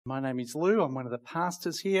My name is Lou. I'm one of the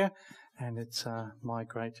pastors here, and it's my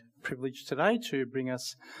great privilege today to bring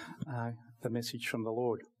us the message from the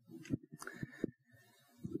Lord.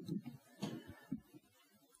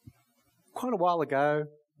 Quite a while ago,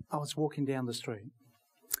 I was walking down the street,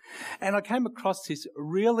 and I came across this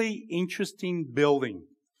really interesting building.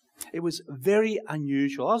 It was very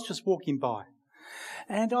unusual. I was just walking by,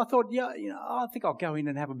 and I thought, I think I'll go in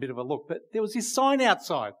and have a bit of a look. But there was this sign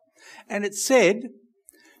outside, and it said,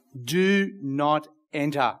 "Do not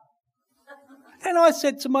enter." And I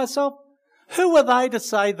said to myself, who are they to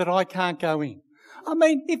say that I can't go in? I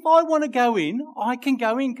mean, if I want to go in, I can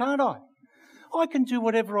go in, can't I? I can do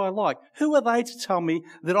whatever I like. Who are they to tell me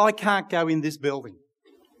that I can't go in this building?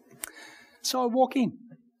 So I walk in.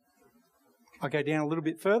 I go down a little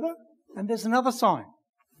bit further, and there's another sign.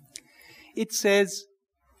 It says,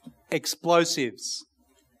 "Explosives."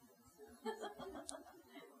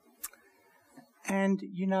 And,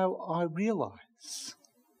 I realise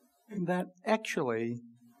that actually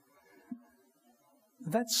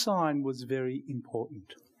that sign was very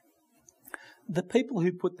important. The people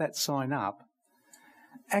who put that sign up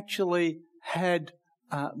actually had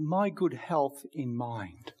my good health in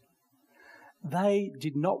mind. They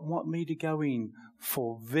did not want me to go in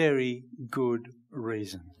for very good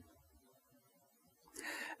reason.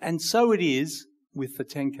 And so it is with the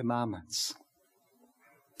 10 Commandments.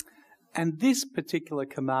 And this particular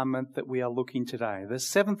commandment that we are looking today, the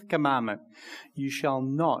 7th commandment, you shall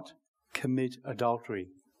not commit adultery.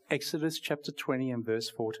 Exodus chapter 20 and verse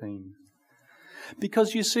 14.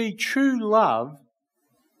 Because you see, true love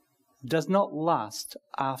does not lust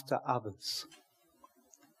after others.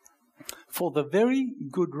 For the very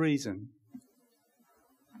good reason,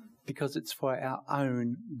 because it's for our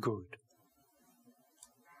own good.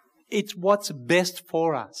 It's what's best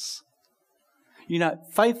for us.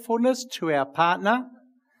 Faithfulness to our partner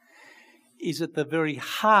is at the very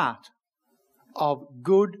heart of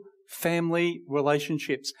good family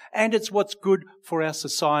relationships, and it's what's good for our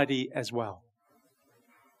society as well.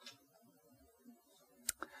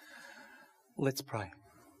 Let's pray.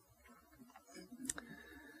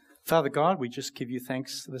 Father God, we just give you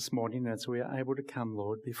thanks this morning as we are able to come,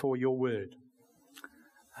 Lord, before your word.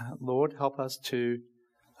 Lord, help us to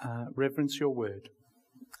reverence your word.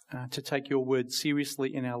 To take your word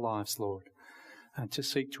seriously in our lives, Lord, and to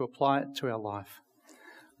seek to apply it to our life,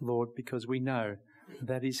 Lord, because we know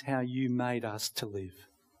that is how you made us to live.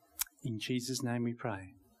 In Jesus' name we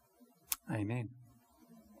pray. Amen.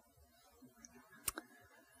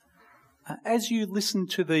 As you listen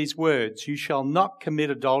to these words, you shall not commit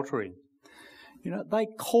adultery, they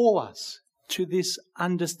call us to this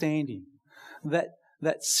understanding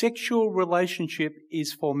that sexual relationship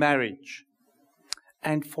is for marriage.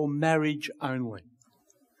 And for marriage only.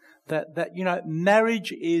 That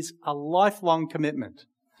marriage is a lifelong commitment.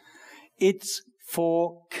 It's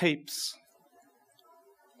for keeps.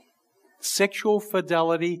 Sexual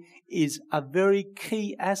fidelity is a very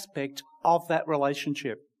key aspect of that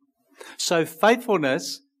relationship. So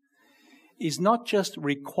faithfulness is not just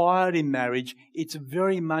required in marriage, it's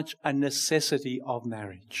very much a necessity of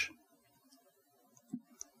marriage.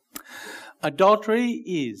 Adultery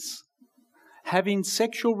is having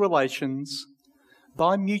sexual relations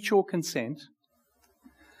by mutual consent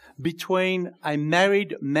between a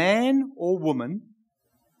married man or woman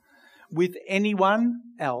with anyone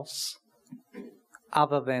else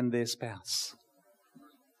other than their spouse.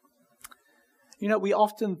 We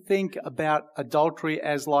often think about adultery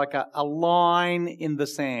as like a line in the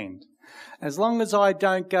sand. As long as I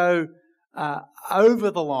don't go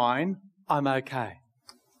over the line, I'm okay.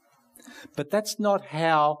 But that's not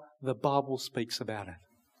how the Bible speaks about it.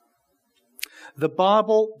 The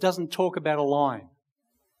Bible doesn't talk about a line.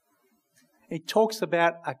 It talks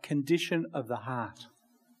about a condition of the heart,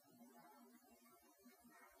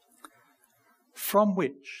 from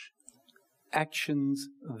which actions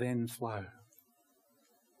then flow.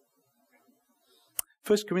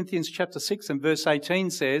 1 Corinthians chapter 6 and verse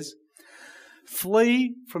 18 says,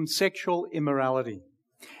 "Flee from sexual immorality.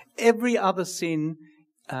 Every other sin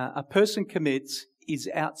a person commits is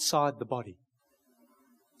outside the body.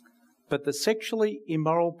 But the sexually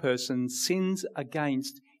immoral person sins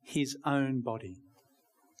against his own body."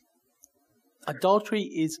 Adultery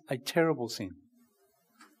is a terrible sin.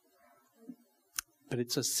 But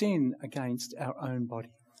it's a sin against our own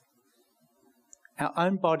body. Our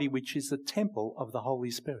own body, which is the temple of the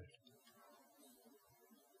Holy Spirit.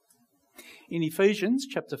 In Ephesians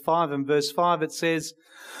chapter 5 and verse 5 it says,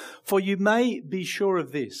 "For you may be sure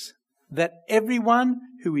of this, that everyone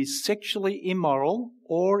who is sexually immoral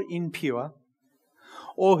or impure,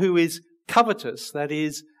 or who is covetous, that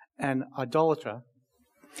is, an idolater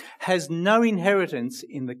has no inheritance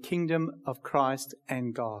in the kingdom of Christ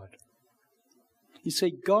and God. You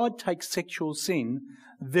see, God takes sexual sin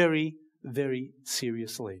very, very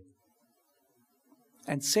seriously.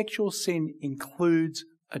 And sexual sin includes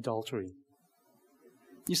adultery.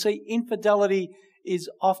 You see, infidelity is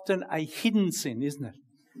often a hidden sin, isn't it?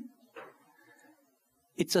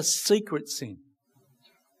 It's a secret sin.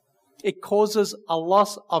 It causes a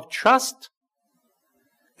loss of trust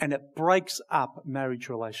and it breaks up marriage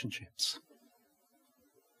relationships.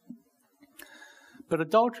 But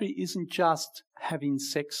adultery isn't just having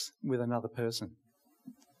sex with another person.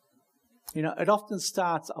 You know, it often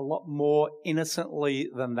starts a lot more innocently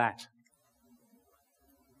than that.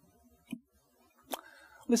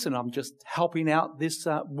 Listen, I'm just helping out this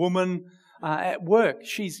woman at work.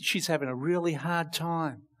 She's having a really hard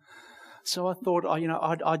time. So I thought,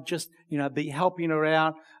 I'd just, be helping her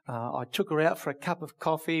out. I took her out for a cup of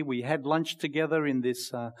coffee. We had lunch together in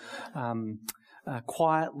this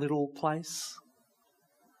quiet little place.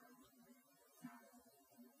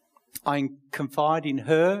 I confide in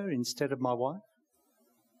her instead of my wife.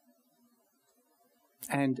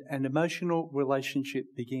 And an emotional relationship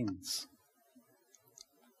begins.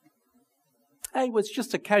 Hey, it was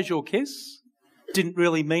just a casual kiss. Didn't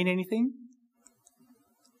really mean anything.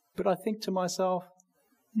 But I think to myself,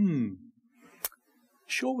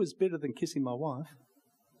 sure was better than kissing my wife.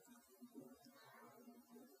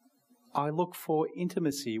 I look for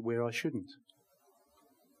intimacy where I shouldn't.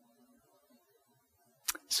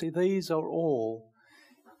 See, these are all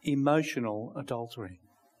emotional adultery.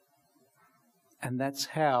 And that's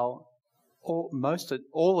how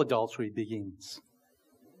all adultery begins.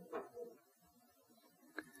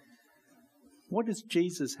 What does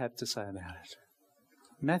Jesus have to say about it?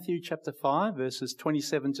 Matthew chapter 5, verses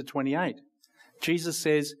 27 to 28. Jesus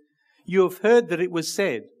says, "You have heard that it was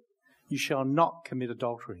said, 'You shall not commit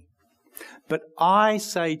adultery.' But I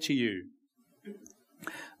say to you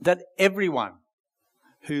that everyone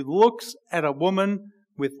who looks at a woman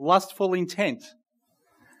with lustful intent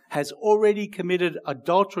has already committed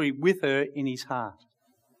adultery with her in his heart."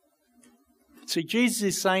 See, Jesus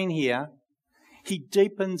is saying here, he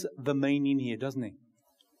deepens the meaning here, doesn't he?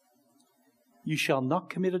 You shall not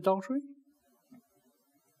commit adultery?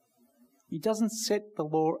 He doesn't set the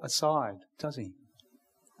law aside, does he?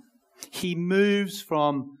 He moves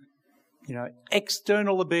from,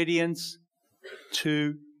 external obedience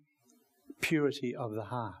to purity of the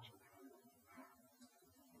heart.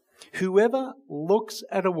 Whoever looks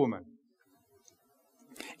at a woman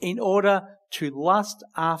in order to lust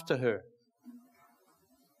after her,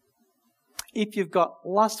 if you've got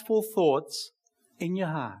lustful thoughts in your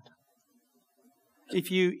heart, if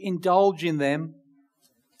you indulge in them,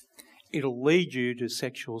 it'll lead you to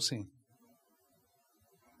sexual sin.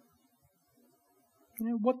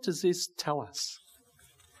 What does this tell us?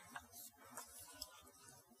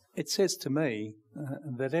 It says to me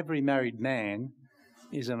that every married man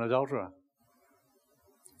is an adulterer.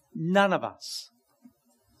 None of us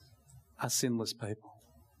are sinless people.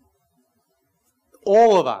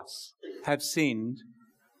 All of us have sinned,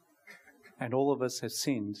 and all of us have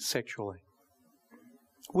sinned sexually.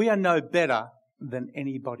 We are no better than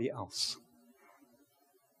anybody else.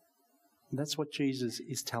 And that's what Jesus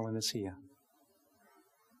is telling us here.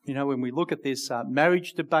 When we look at this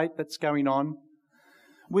marriage debate that's going on,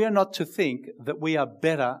 we are not to think that we are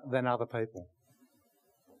better than other people.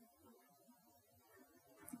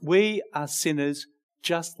 We are sinners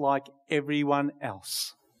just like everyone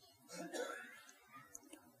else.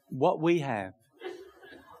 What we have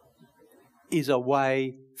is a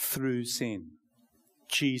way through sin.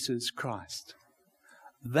 Jesus Christ.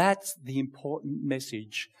 That's the important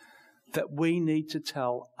message that we need to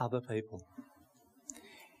tell other people.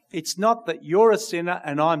 It's not that you're a sinner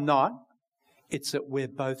and I'm not. It's that we're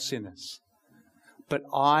both sinners. But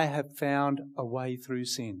I have found a way through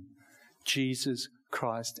sin. Jesus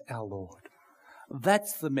Christ our Lord.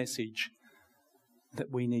 That's the message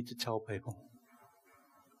that we need to tell people.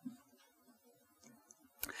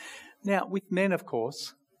 Now, with men, of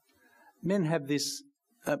course, men have this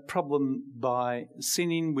problem by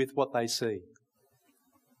sinning with what they see.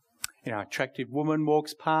 Attractive woman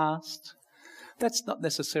walks past. That's not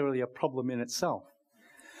necessarily a problem in itself.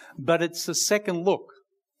 But it's the second look.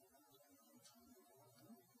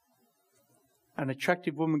 An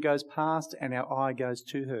attractive woman goes past and our eye goes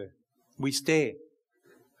to her. We stare.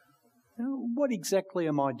 What exactly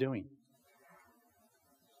am I doing?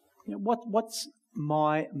 What's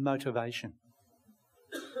my motivation?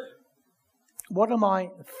 What am I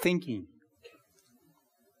thinking?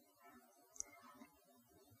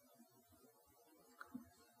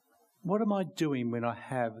 What am I doing when I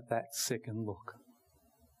have that second look?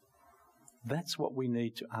 That's what we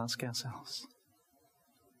need to ask ourselves.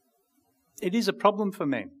 It is a problem for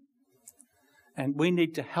men, and we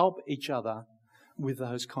need to help each other with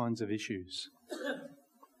those kinds of issues.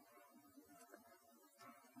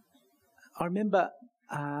 I remember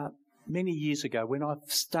many years ago when I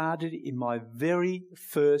started in my very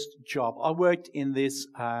first job. I worked in this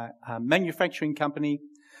manufacturing company,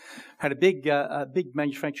 had a big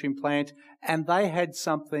manufacturing plant, and they had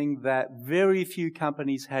something that very few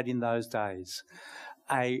companies had in those days,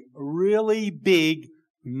 a really big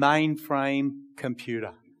mainframe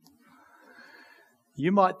computer.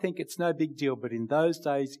 You might think it's no big deal, but in those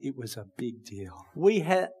days it was a big deal. We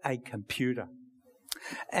had a computer.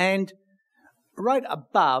 And right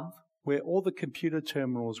above where all the computer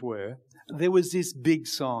terminals were, there was this big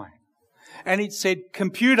sign. And it said,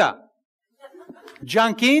 "Computer,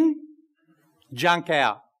 junk in, junk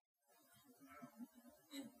out."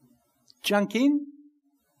 Junk in,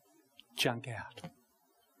 junk out.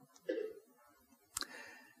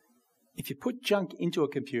 If you put junk into a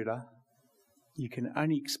computer, you can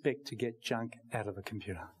only expect to get junk out of a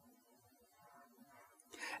computer.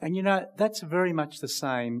 And you know, that's very much the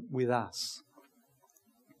same with us,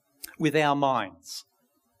 with our minds.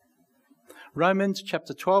 Romans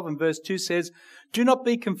chapter 12 and verse 2 says, "Do not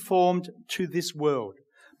be conformed to this world,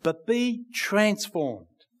 but be transformed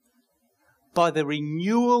by the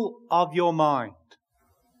renewal of your mind,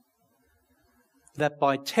 that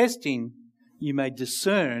by testing you may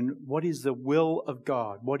discern what is the will of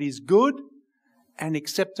God, what is good and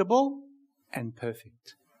acceptable and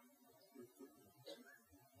perfect."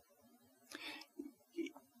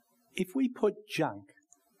 If we put junk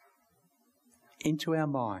into our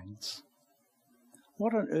minds,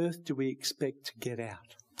 what on earth do we expect to get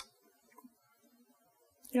out?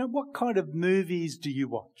 You know, what kind of movies do you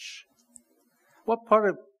watch? What part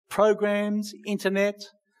of programs,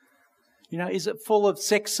 internet? You know, is it full of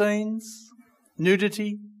sex scenes,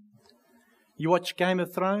 nudity? You watch Game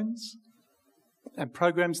of Thrones and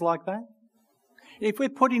programs like that? If we're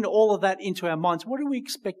putting all of that into our minds, what do we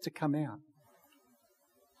expect to come out?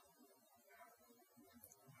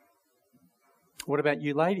 What about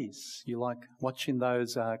you ladies? You like watching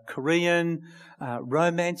those Korean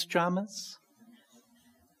romance dramas?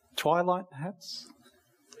 Twilight, perhaps?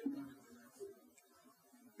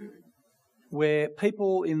 Where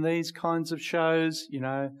people in these kinds of shows, you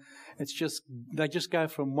know, they just go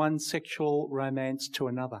from one sexual romance to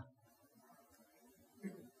another.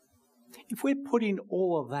 If we're putting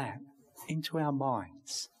all of that into our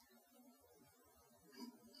minds,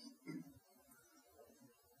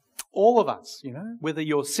 all of us, you know, whether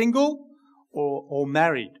you're single or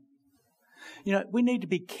married, you know, we need to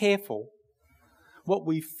be careful what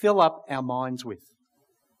we fill up our minds with.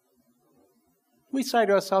 We say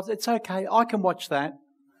to ourselves, it's okay, I can watch that.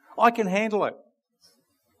 I can handle it.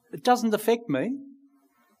 It doesn't affect me.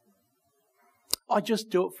 I just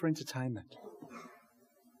do it for entertainment.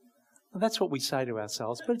 Well, that's what we say to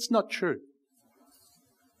ourselves, but it's not true.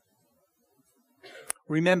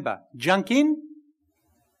 Remember, junk in,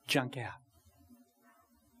 junk out.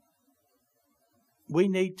 We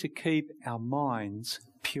need to keep our minds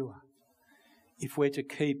pure if we're to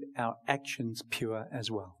keep our actions pure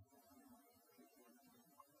as well.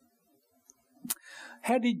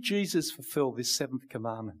 How did Jesus fulfill this seventh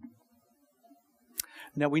commandment?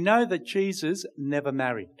 Now, we know that Jesus never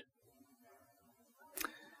married.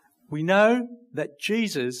 We know that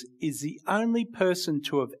Jesus is the only person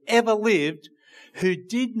to have ever lived who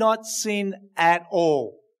did not sin at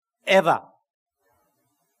all, ever.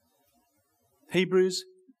 Hebrews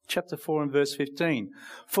chapter 4 and verse 15.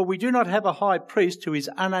 "For we do not have a high priest who is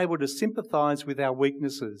unable to sympathize with our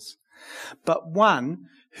weaknesses, but one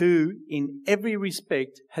who in every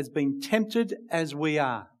respect has been tempted as we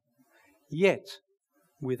are, yet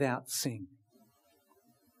without sin."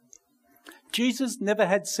 Jesus never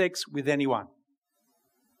had sex with anyone.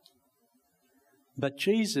 But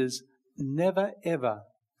Jesus never ever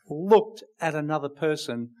looked at another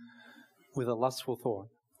person with a lustful thought.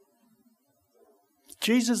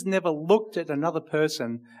 Jesus never looked at another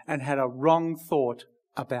person and had a wrong thought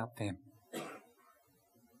about them.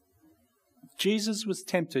 Jesus was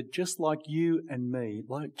tempted just like you and me,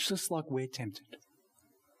 just like we're tempted.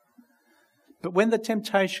 But when the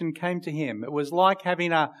temptation came to him, it was like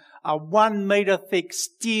having a 1 metre thick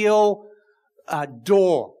steel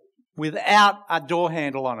door without a door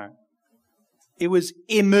handle on it. It was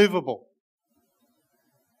immovable.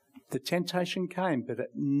 The temptation came, but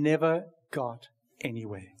it never got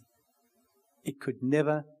anywhere. It could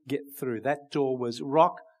never get through. That door was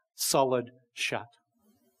rock solid shut.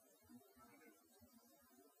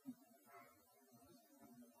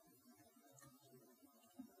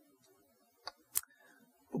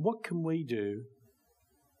 what can we do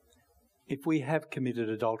if we have committed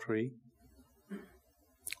adultery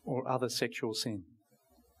or other sexual sin?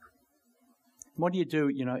 What do you do,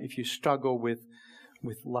 if you struggle with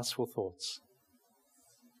lustful thoughts?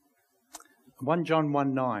 1 John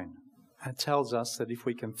 1:9 tells us that if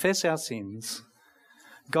we confess our sins,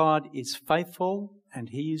 God is faithful and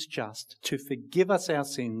He is just to forgive us our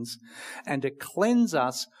sins and to cleanse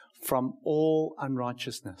us from all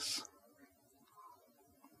unrighteousness.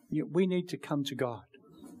 We need to come to God.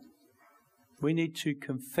 We need to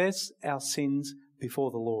confess our sins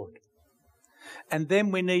before the Lord. And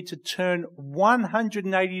then we need to turn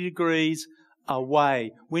 180 degrees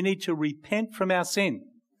away. We need to repent from our sin.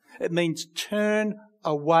 It means turn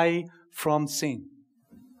away from sin.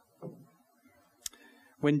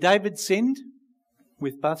 When David sinned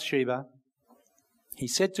with Bathsheba, he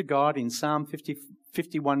said to God in Psalm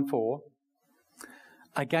 51:4,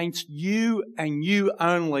 "Against you and you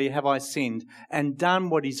only have I sinned and done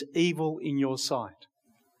what is evil in your sight."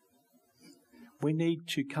 We need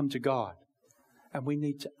to come to God and we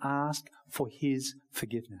need to ask for His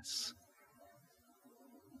forgiveness.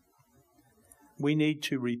 We need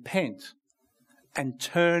to repent and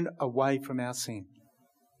turn away from our sin.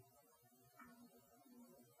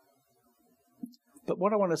 But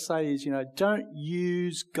what I want to say is, don't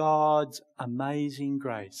use God's amazing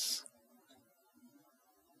grace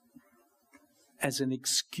as an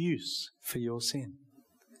excuse for your sin.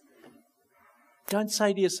 Don't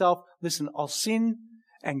say to yourself, listen, I'll sin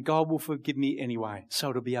and God will forgive me anyway, so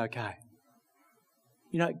it'll be okay.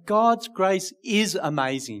 God's grace is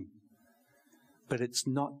amazing, but it's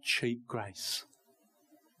not cheap grace.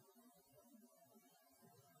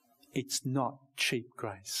 It's not cheap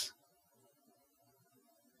grace.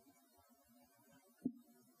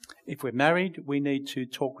 If we're married, we need to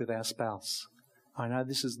talk with our spouse. I know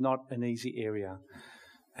this is not an easy area,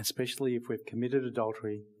 especially if we've committed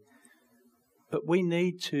adultery. But we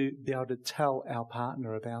need to be able to tell our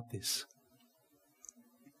partner about this.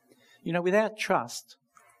 Without trust,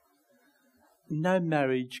 no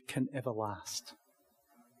marriage can ever last.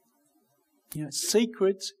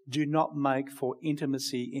 Secrets do not make for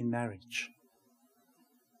intimacy in marriage.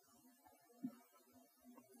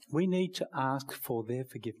 We need to ask for their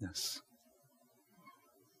forgiveness.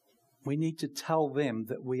 We need to tell them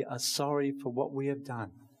that we are sorry for what we have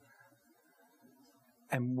done.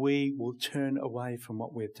 And we will turn away from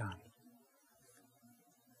what we've done.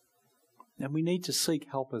 And we need to seek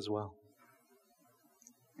help as well.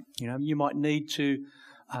 You might need to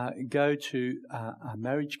go to a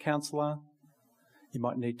marriage counsellor. You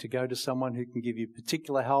might need to go to someone who can give you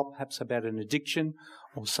particular help, perhaps about an addiction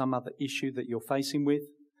or some other issue that you're facing with.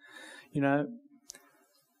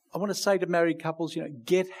 I want to say to married couples,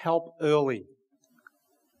 get help early.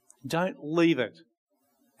 Don't leave it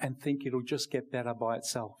and think it'll just get better by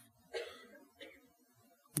itself.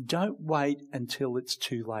 Don't wait until it's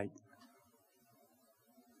too late.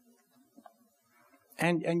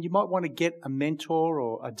 And you might want to get a mentor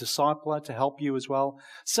or a discipler to help you as well.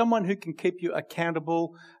 Someone who can keep you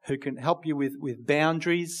accountable, who can help you with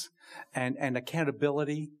boundaries and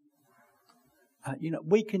accountability.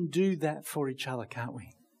 We can do that for each other, can't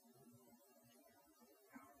we?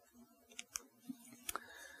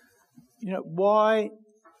 Why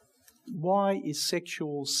is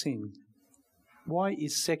sexual sin, why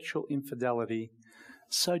is sexual infidelity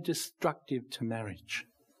so destructive to marriage?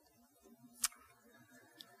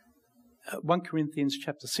 1 Corinthians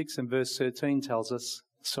chapter 6 and verse 13 tells us,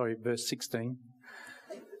 verse 16,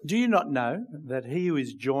 "Do you not know that he who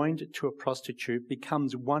is joined to a prostitute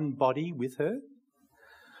becomes one body with her?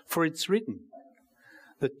 For it's written,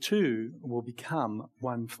 the two will become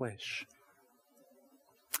one flesh."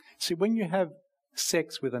 See, when you have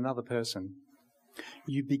sex with another person,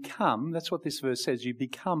 you become, that's what this verse says, you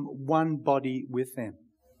become one body with them.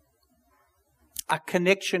 A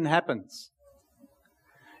connection happens.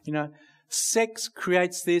 Sex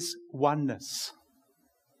creates this oneness.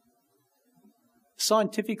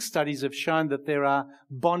 Scientific studies have shown that there are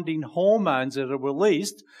bonding hormones that are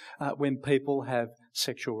released when people have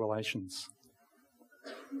sexual relations.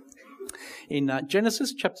 In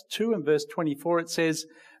Genesis chapter 2 and verse 24 it says,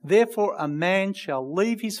 "Therefore a man shall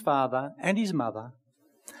leave his father and his mother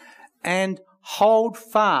and hold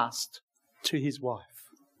fast to his wife,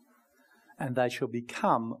 and they shall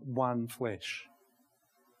become one flesh."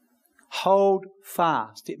 Hold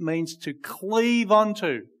fast. It means to cleave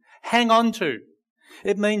onto, hang on to.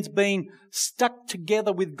 It means being stuck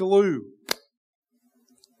together with glue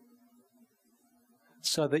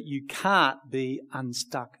so that you can't be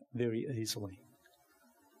unstuck very easily.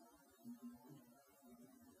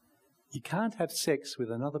 You can't have sex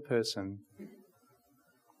with another person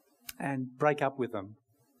and break up with them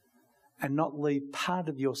and not leave part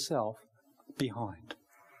of yourself behind.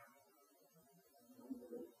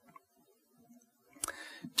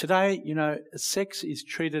 Today, sex is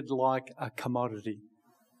treated like a commodity.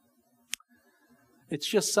 It's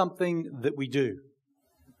just something that we do.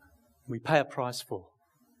 We pay a price for.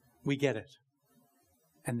 We get it.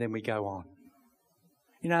 And then we go on.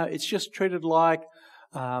 It's just treated like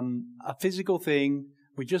a physical thing.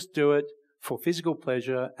 We just do it for physical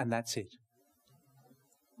pleasure and that's it.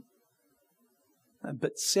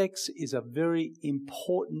 But sex is a very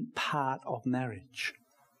important part of marriage.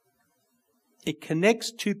 It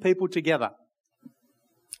connects two people together.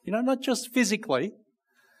 Not just physically,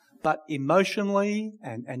 but emotionally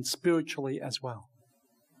and spiritually as well.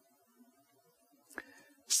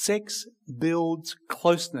 Sex builds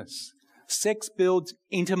closeness. Sex builds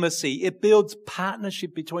intimacy. It builds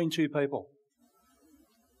partnership between two people.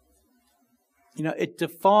 It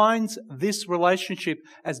defines this relationship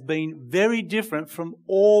as being very different from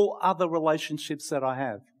all other relationships that I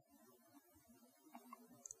have.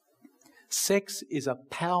 Sex is a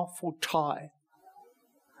powerful tie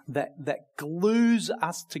that glues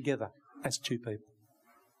us together as two people.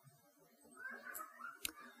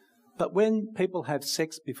 But when people have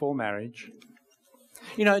sex before marriage,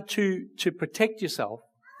 to protect yourself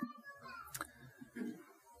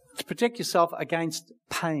against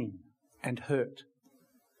pain and hurt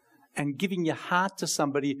and giving your heart to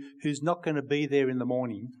somebody who's not going to be there in the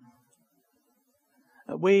morning,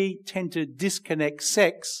 we tend to disconnect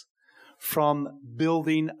sex from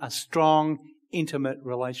building a strong, intimate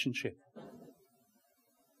relationship.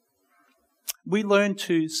 We learn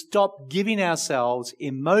to stop giving ourselves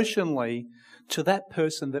emotionally to that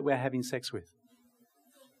person that we're having sex with.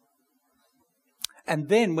 And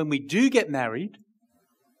then when we do get married,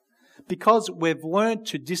 because we've learned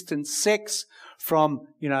to distance sex from,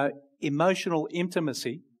 emotional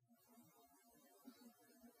intimacy,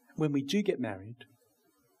 when we do get married,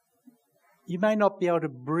 you may not be able to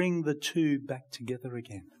bring the two back together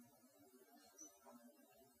again.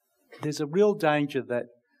 There's a real danger that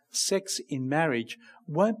sex in marriage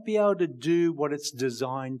won't be able to do what it's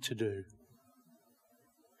designed to do.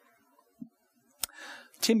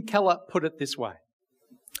 Tim Keller put it this way.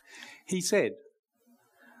 He said,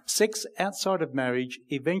 sex outside of marriage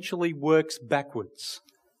eventually works backwards,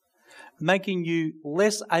 making you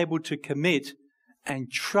less able to commit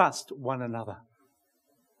and trust one another.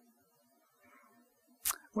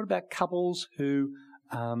 What about couples who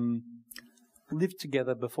live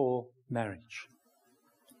together before marriage?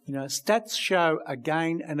 Stats show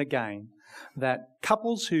again and again that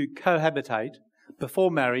couples who cohabitate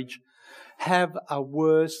before marriage have a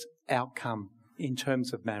worse outcome in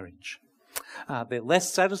terms of marriage. They're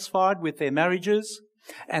less satisfied with their marriages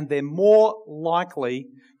and they're more likely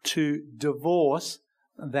to divorce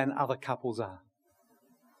than other couples are.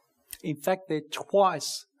 In fact, they're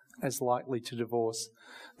twice as likely to divorce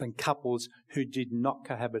than couples who did not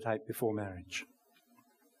cohabitate before marriage.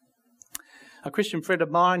 A Christian friend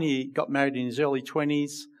of mine, he got married in his early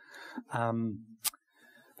 20s.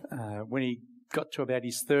 When he got to about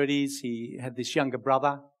his 30s, he had this younger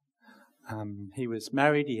brother. He was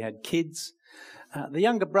married, he had kids. The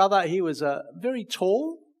younger brother, he was a very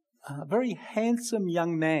tall, very handsome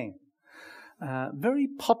young man, very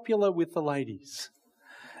popular with the ladies.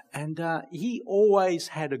 And he always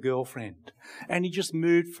had a girlfriend. And he just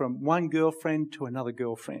moved from one girlfriend to another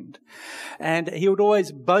girlfriend. And he would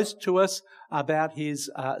always boast to us about his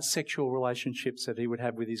sexual relationships that he would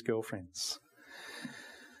have with his girlfriends.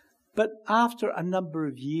 But after a number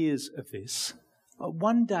of years of this,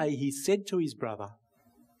 one day he said to his brother,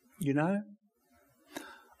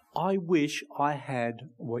 I wish I had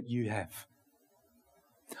what you have.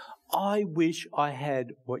 I wish I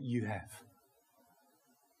had what you have.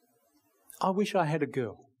 I wish I had a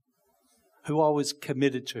girl who I was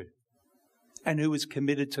committed to and who was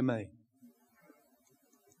committed to me.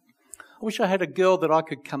 I wish I had a girl that I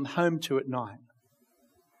could come home to at night,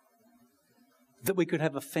 that we could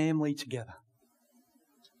have a family together.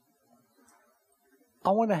 I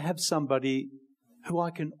want to have somebody who I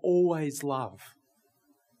can always love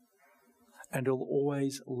and who'll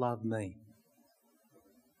always love me.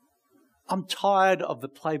 I'm tired of the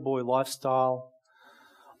playboy lifestyle.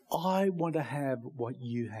 I want to have what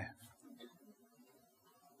you have.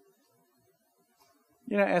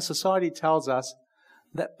 Our society tells us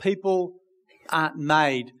that people aren't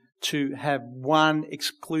made to have one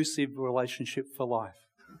exclusive relationship for life.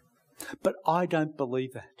 But I don't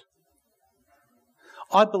believe that.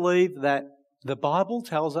 I believe that the Bible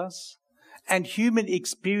tells us, And human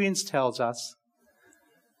experience tells us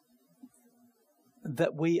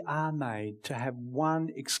that we are made to have one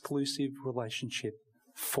exclusive relationship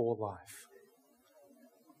for life.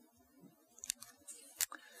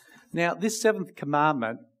 Now, this seventh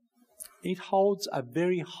commandment, it holds a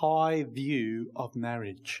very high view of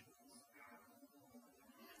marriage.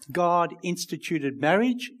 God instituted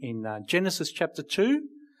marriage in Genesis chapter 2,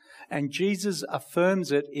 and Jesus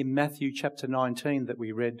affirms it in Matthew chapter 19 that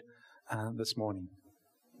we read this morning.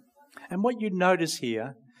 And what you notice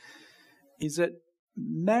here is that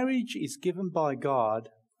marriage is given by God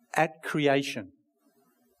at creation.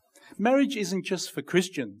 Marriage isn't just for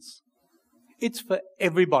Christians. It's for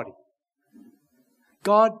everybody.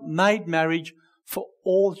 God made marriage for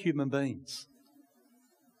all human beings.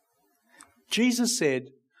 Jesus said,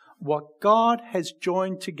 "What God has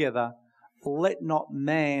joined together, let not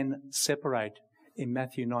man separate," in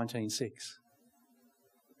Matthew 19:6.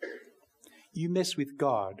 You mess with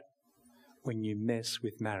God when you mess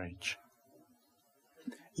with marriage.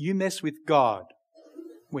 You mess with God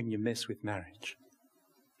when you mess with marriage.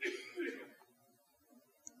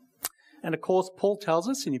 And of course, Paul tells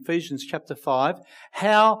us in Ephesians chapter 5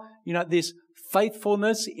 how, this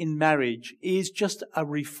faithfulness in marriage is just a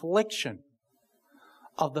reflection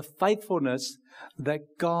of the faithfulness that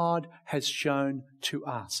God has shown to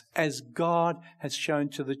us, as God has shown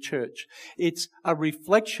to the church. It's a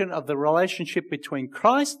reflection of the relationship between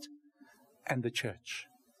Christ and the church.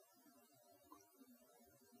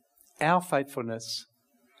 Our faithfulness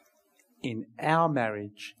in our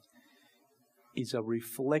marriage is a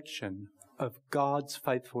reflection of God's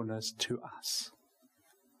faithfulness to us.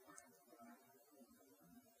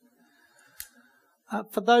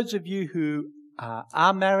 For those of you who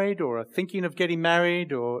are married or are thinking of getting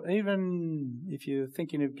married, or even if you're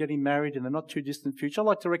thinking of getting married in the not too distant future, I'd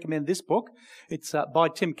like to recommend this book. It's by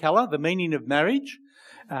Tim Keller, The Meaning of Marriage.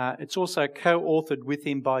 It's also co-authored with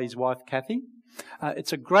him by his wife, Kathy.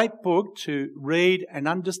 It's a great book to read and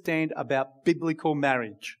understand about biblical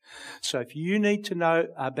marriage. So if you need to know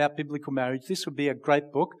about biblical marriage, this would be a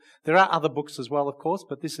great book. There are other books as well, of course,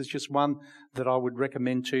 but this is just one that I would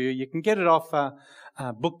recommend to you. You can get it off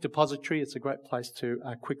Book Depository. It's a great place to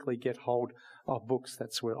quickly get hold of books.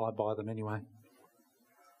 That's where I buy them anyway.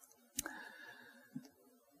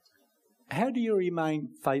 How do you remain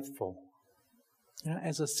faithful,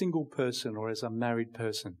 as a single person or as a married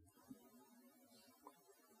person?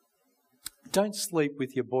 Don't sleep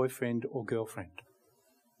with your boyfriend or girlfriend.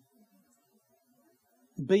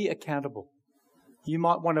 Be accountable. You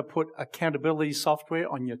might want to put accountability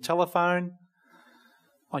software on your telephone,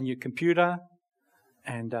 on your computer,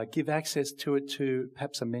 and give access to it to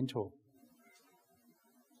perhaps a mentor.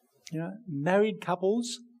 Married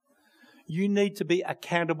couples, you need to be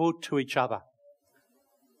accountable to each other.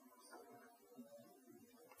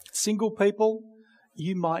 Single people,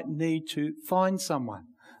 you might need to find someone.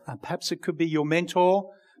 Perhaps it could be your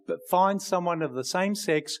mentor, but find someone of the same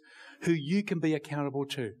sex who you can be accountable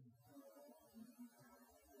to.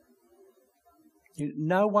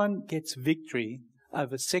 No one gets victory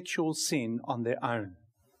over sexual sin on their own.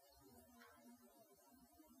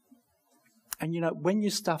 And when you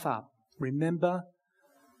stuff up, remember,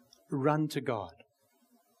 run to God.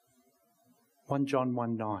 1 John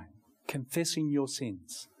 1:9, confessing your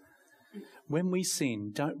sins. When we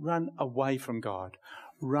sin, don't run away from God.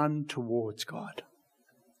 Run towards God.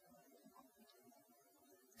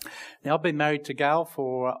 Now, I've been married to Gail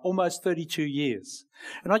for almost 32 years.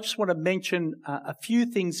 And I just want to mention a few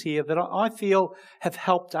things here that I feel have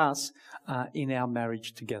helped us in our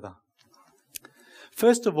marriage together.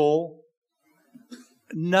 First of all,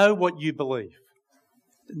 know what you believe.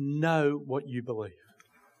 Know what you believe.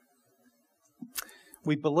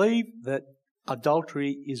 We believe that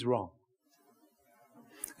adultery is wrong.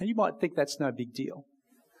 And you might think that's no big deal.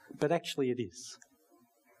 But actually it is.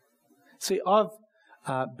 See, I've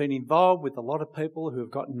been involved with a lot of people who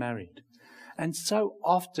have gotten married. And so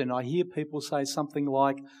often I hear people say something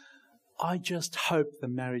like, "I just hope the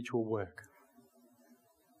marriage will work."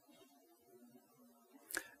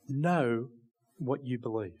 Know what you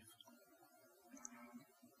believe.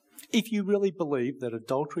 If you really believe that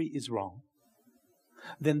adultery is wrong,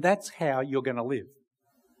 then that's how you're going to live.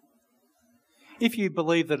 If you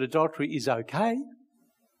believe that adultery is okay,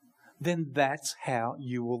 then that's how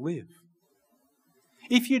you will live.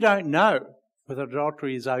 If you don't know whether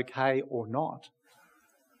adultery is okay or not,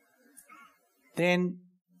 then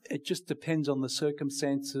it just depends on the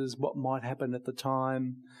circumstances, what might happen at the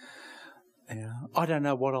time. I don't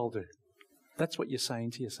know what I'll do. That's what you're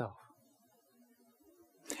saying to yourself.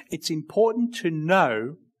 It's important to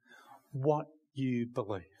know what you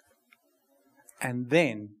believe. and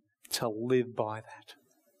then to live by that.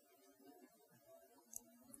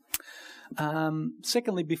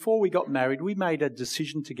 Secondly, before we got married, we made a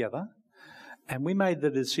decision together, and we made the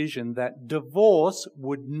decision that divorce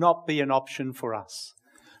would not be an option for us.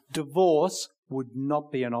 Divorce would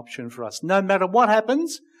not be an option for us. No matter what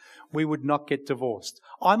happens, we would not get divorced.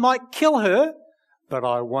 I might kill her, but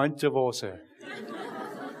I won't divorce her.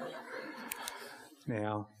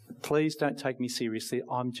 Now, please don't take me seriously.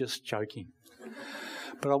 I'm just joking.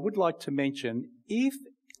 But I would like to mention, if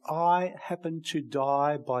I happen to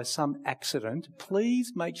die by some accident,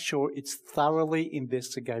 please make sure it's thoroughly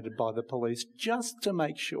investigated by the police, just to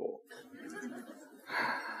make sure.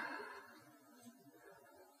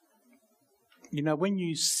 You know, when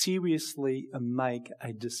you seriously make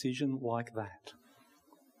a decision like that,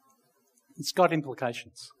 it's got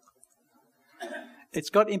implications. It's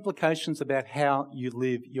got implications about how you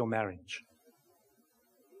live your marriage.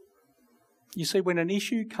 You see, when an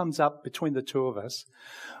issue comes up between the two of us,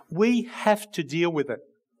 we have to deal with it.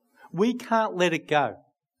 We can't let it go.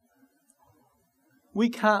 We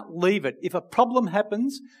can't leave it. If a problem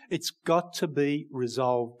happens, it's got to be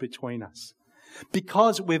resolved between us,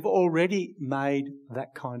 because we've already made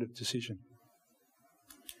that kind of decision.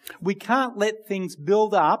 We can't let things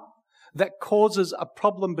build up that causes a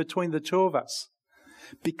problem between the two of us,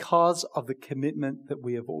 because of the commitment that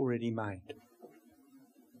we have already made.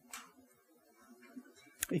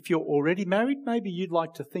 If you're already married, maybe you'd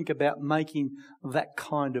like to think about making that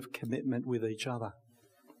kind of commitment with each other.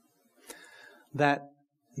 That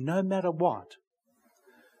no matter what,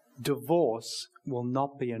 divorce will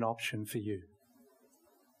not be an option for you.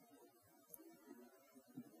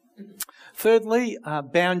 Thirdly,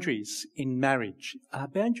 boundaries in marriage.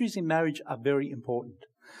 Boundaries in marriage are very important.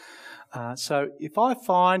 So if I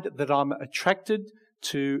find that I'm attracted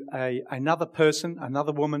to another person,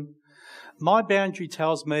 another woman, my boundary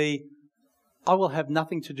tells me I will have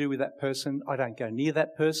nothing to do with that person. I don't go near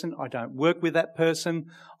that person. I don't work with that person.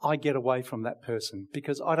 I get away from that person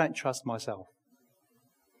because I don't trust myself.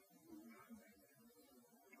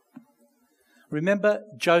 Remember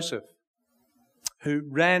Joseph, who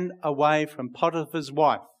ran away from Potiphar's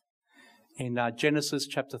wife in Genesis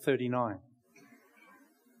chapter 39.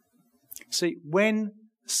 See, when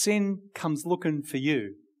sin comes looking for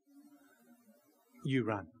you, you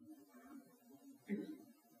run.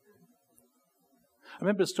 I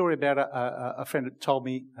remember a story about a friend that told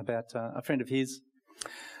me about a friend of his.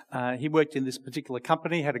 He worked in this particular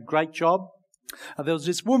company, had a great job. There was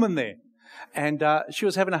this woman there, and she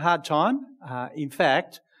was having a hard time. In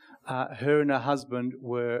fact, her and her husband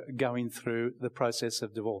were going through the process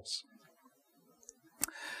of divorce.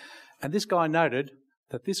 And this guy noted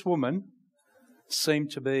that this woman seemed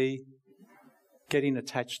to be getting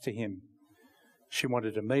attached to him. She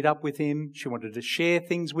wanted to meet up with him. She wanted to share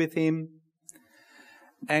things with him.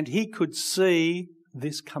 And he could see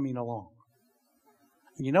this coming along.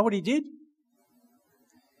 And you know what he did?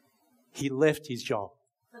 He left his job.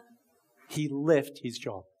 He left his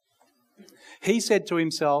job. He said to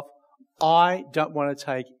himself, I don't want to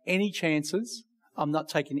take any chances. I'm not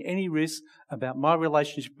taking any risks about my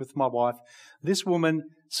relationship with my wife. This woman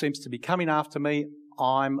seems to be coming after me.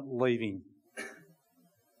 I'm leaving.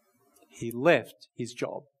 He left his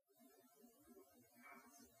job.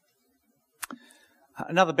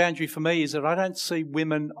 Another boundary for me is that I don't see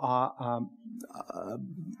women. I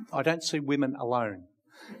don't see women alone.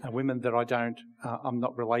 Women that I'm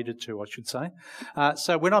not related to, I should say.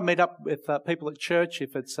 So when I meet up with people at church,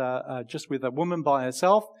 if it's just with a woman by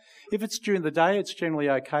herself, if it's during the day, it's generally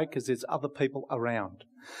okay because there's other people around.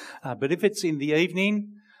 But if it's in the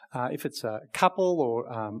evening, if it's a couple or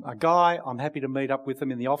a guy, I'm happy to meet up with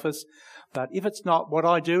them in the office. But if it's not, what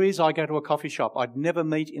I do is I go to a coffee shop. I'd never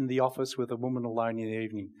meet in the office with a woman alone in the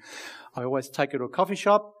evening. I always take her to a coffee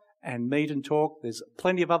shop and meet and talk. There's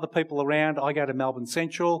plenty of other people around. I go to Melbourne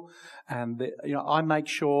Central, and I make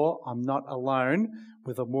sure I'm not alone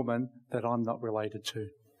with a woman that I'm not related to.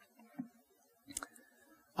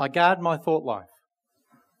 I guard my thought life.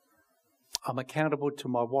 I'm accountable to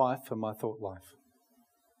my wife for my thought life.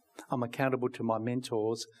 I'm accountable to my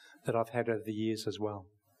mentors that I've had over the years as well.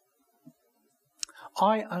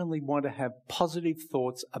 I only want to have positive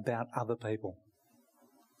thoughts about other people.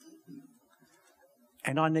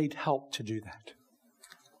 And I need help to do that.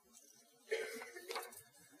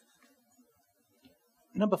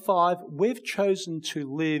 Number 5, we've chosen to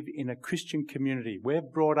live in a Christian community. We've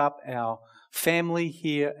brought up our family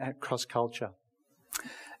here at CrossCulture.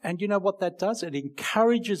 And you know what that does? It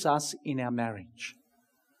encourages us in our marriage.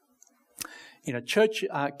 In a church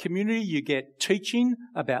community, you get teaching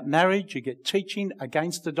about marriage, you get teaching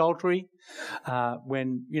against adultery.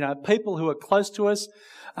 When, people who are close to us,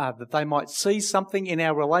 that they might see something in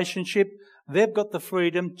our relationship, they've got the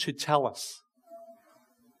freedom to tell us.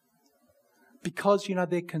 Because,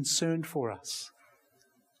 they're concerned for us.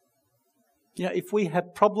 If we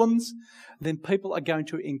have problems, then people are going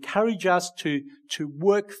to encourage us to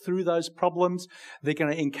work through those problems. They're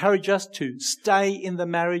going to encourage us to stay in the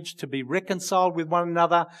marriage, to be reconciled with one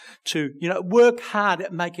another, to, work hard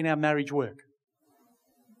at making our marriage work.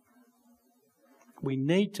 We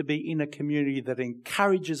need to be in a community that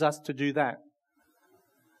encourages us to do that.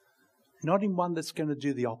 Not in one that's going to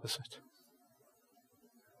do the opposite.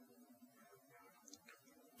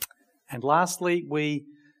 And lastly, we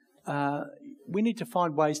need to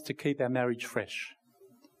find ways to keep our marriage fresh.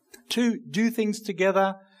 To do things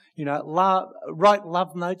together, write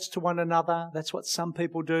love notes to one another. That's what some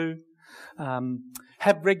people do.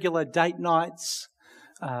 Have regular date nights,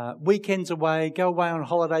 weekends away, go away on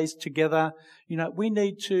holidays together. We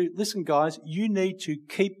need to, listen guys, you need to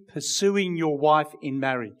keep pursuing your wife in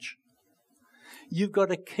marriage. You've got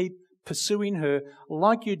to keep pursuing her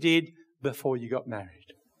like you did before you got married.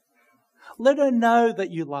 Let her know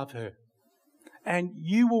that you love her. And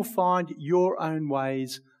you will find your own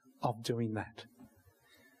ways of doing that.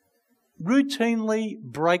 Routinely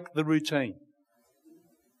break the routine.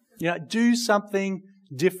 Do something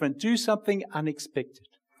different. Do something unexpected.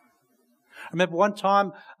 I remember one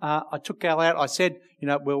time I took Al out. I said,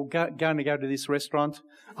 we're going to go to this restaurant.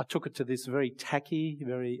 I took it to this very tacky,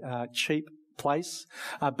 very cheap place.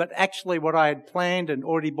 But actually what I had planned and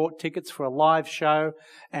already bought tickets for a live show,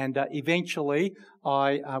 and eventually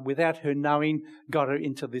I, without her knowing, got her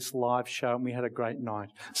into this live show, and we had a great night.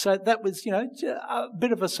 So that was, a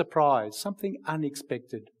bit of a surprise, something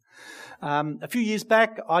unexpected. A few years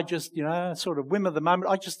back, I just, sort of whim of the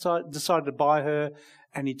moment, I just decided to buy her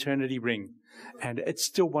an eternity ring. And it's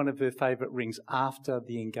still one of her favourite rings after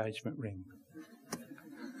the engagement ring.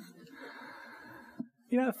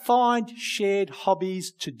 Find shared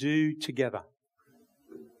hobbies to do together.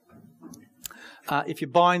 If you're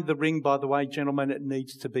buying the ring, by the way, gentlemen, it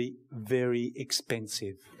needs to be very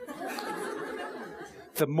expensive.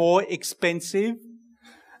 The more expensive,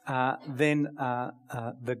 then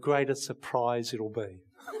the greater surprise it'll be.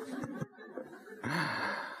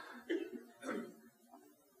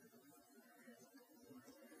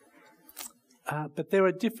 But there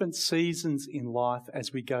are different seasons in life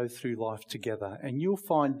as we go through life together, and you'll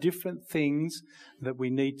find different things that we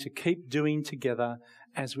need to keep doing together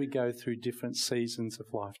as we go through different seasons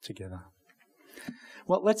of life together.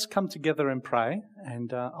 Well, let's come together and pray,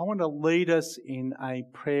 and I want to lead us in a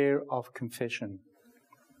prayer of confession.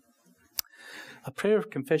 A prayer of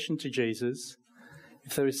confession to Jesus.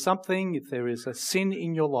 If there is something, if there is a sin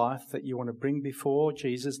in your life that you want to bring before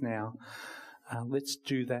Jesus now, let's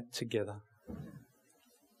do that together.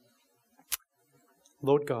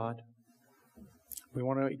 Lord God, we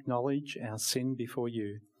want to acknowledge our sin before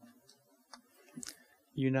you.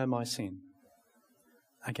 You know my sin.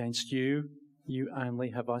 Against you, you only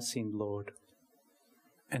have I sinned, Lord,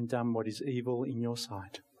 and done what is evil in your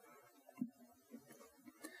sight.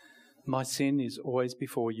 My sin is always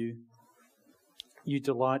before you. You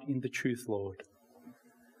delight in the truth, Lord.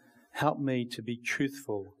 Help me to be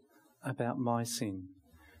truthful about my sin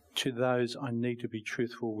to those I need to be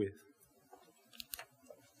truthful with.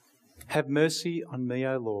 Have mercy on me,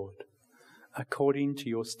 O Lord, according to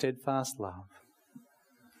your steadfast love,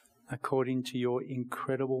 according to your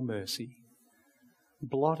incredible mercy.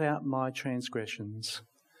 Blot out my transgressions,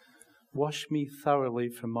 wash me thoroughly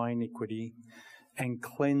from my iniquity, and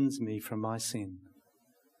cleanse me from my sin.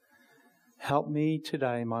 Help me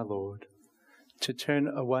today, my Lord, to turn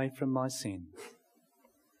away from my sin.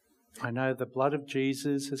 I know the blood of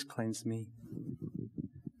Jesus has cleansed me.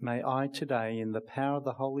 May I today, in the power of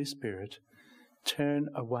the Holy Spirit, turn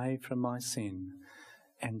away from my sin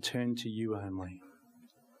and turn to you only.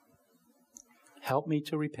 Help me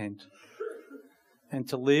to repent and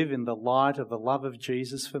to live in the light of the love of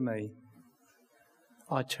Jesus for me.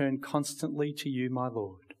 I turn constantly to you, my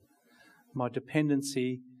Lord. My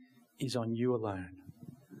dependency is on you alone.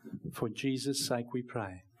 For Jesus' sake we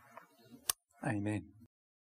pray. Amen.